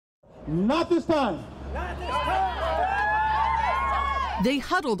Not this time. Not this time. They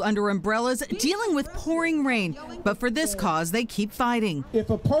huddled under umbrellas, dealing with pouring rain. But for this cause, they keep fighting. If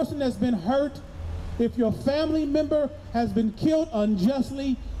a person has been hurt, if your family member has been killed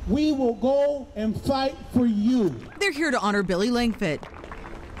unjustly, we will go and fight for you. They're here to honor Billy Langford.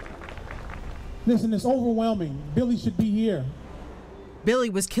 Listen, it's overwhelming. Billy should be here.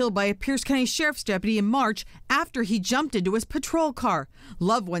 Billy was killed by a Pierce County Sheriff's deputy in March after he jumped into his patrol car.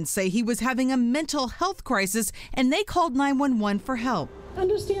 Loved ones say he was having a mental health crisis and they called 911 for help.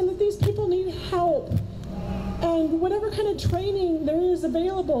 Understand that these people need help, and whatever kind of training there is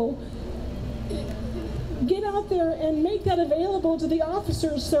available, get out there and make that available to the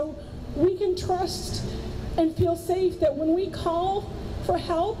officers so we can trust and feel safe that when we call for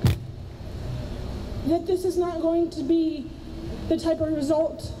help, that this is not going to be the type of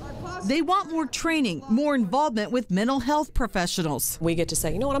result. They want more training, more involvement with mental health professionals. We get to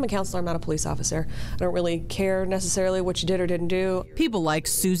say, you know what, I'm a counselor, I'm not a police officer. I don't really care necessarily what you did or didn't do. People like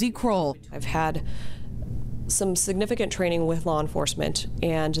Susie Kroll. I've had some significant training with law enforcement,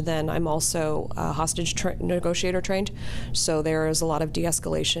 and then I'm also a hostage negotiator trained, so there is a lot of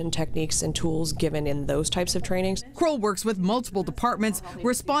de-escalation techniques and tools given in those types of trainings. Kroll works with multiple departments,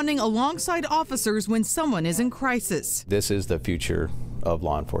 responding alongside officers when someone is in crisis. This is the future of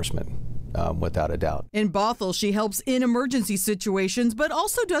law enforcement, without a doubt. In Bothell, she helps in emergency situations, but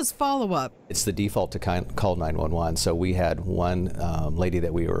also does follow-up. It's the default to call 911. So we had one lady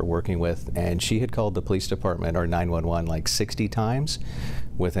that we were working with, and she had called the police department or 911 like 60 times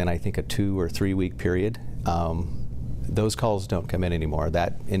within, I think, a 2 or 3 week period. Those calls don't come in anymore.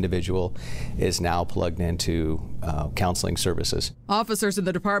 That individual is now plugged into counseling services. Officers in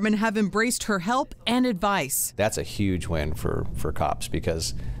the department have embraced her help and advice. That's a huge win for cops,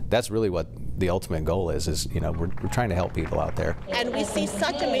 because that's really what the ultimate goal is you know, we're trying to help people out there. And we see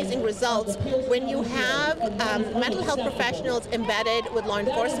such amazing results when you have mental health professionals embedded with law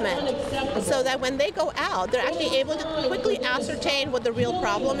enforcement, so that when they go out, they're actually able to quickly ascertain what the real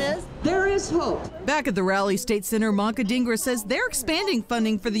problem is. There is hope. Back at the Raleigh State Center, Monka Dingra says they're expanding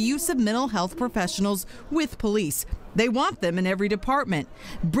funding for the use of mental health professionals with police. They want them in every department,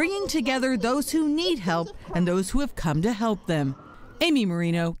 bringing together those who need help and those who have come to help them. Amy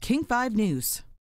Marino, King 5 News.